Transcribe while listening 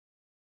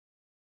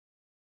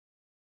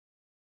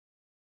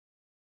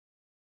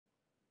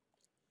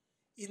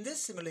In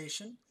this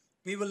simulation,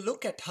 we will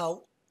look at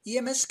how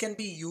EMS can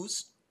be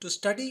used to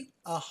study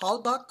a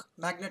Halbach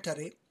magnet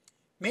array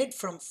made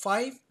from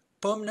 5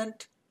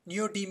 permanent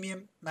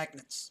neodymium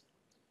magnets.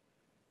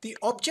 The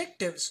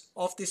objectives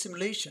of the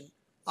simulation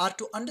are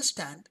to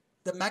understand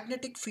the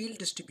magnetic field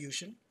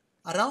distribution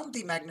around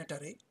the magnet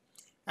array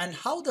and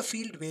how the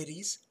field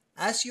varies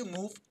as you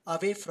move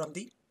away from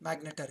the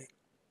magnet array.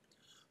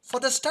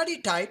 For the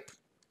study type,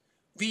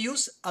 we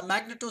use a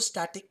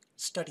magnetostatic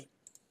study.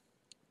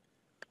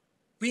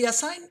 We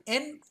assign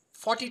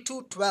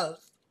N4212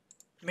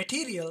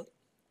 material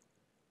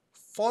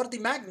for the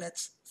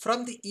magnets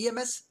from the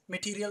EMS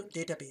material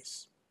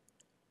database.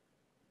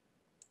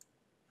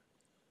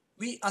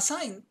 We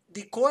assign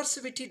the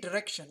coercivity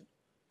direction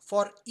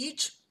for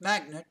each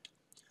magnet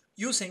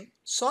using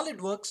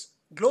Solidworks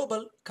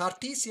global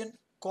Cartesian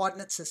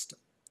coordinate system.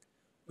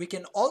 We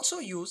can also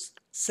use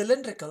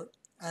cylindrical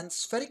and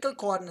spherical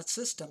coordinate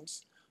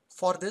systems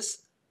for this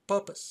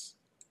purpose.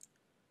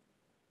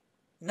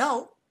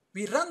 Now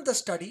we run the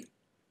study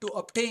to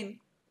obtain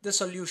the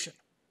solution.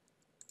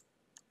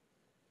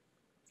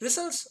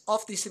 Results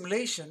of the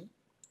simulation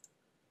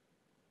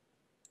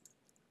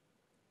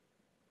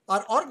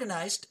are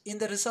organized in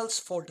the results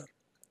folder.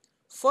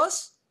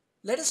 First,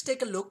 let us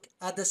take a look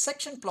at the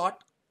section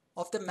plot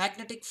of the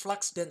magnetic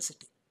flux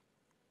density.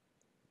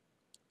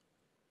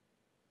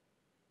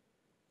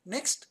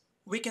 Next,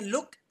 we can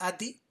look at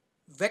the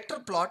vector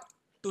plot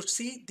to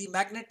see the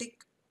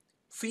magnetic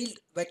field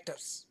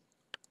vectors.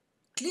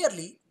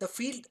 Clearly, the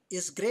field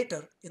is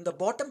greater in the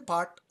bottom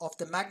part of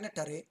the magnet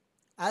array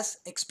as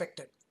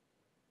expected.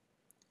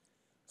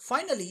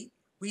 Finally,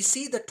 we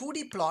see the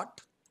 2D plot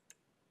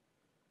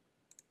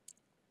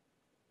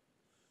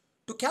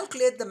to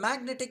calculate the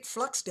magnetic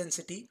flux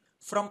density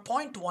from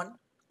point 1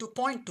 to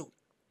point 2.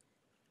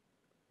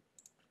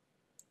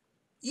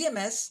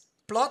 EMS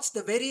plots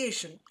the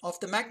variation of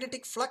the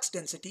magnetic flux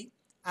density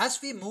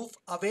as we move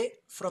away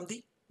from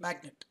the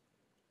magnet.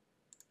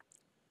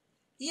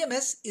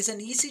 EMS is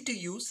an easy to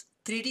use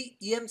 3D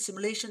EM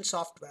simulation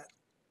software.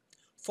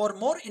 For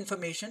more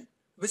information,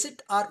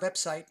 visit our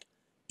website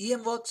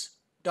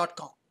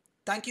emworks.com.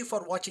 Thank you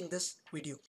for watching this video.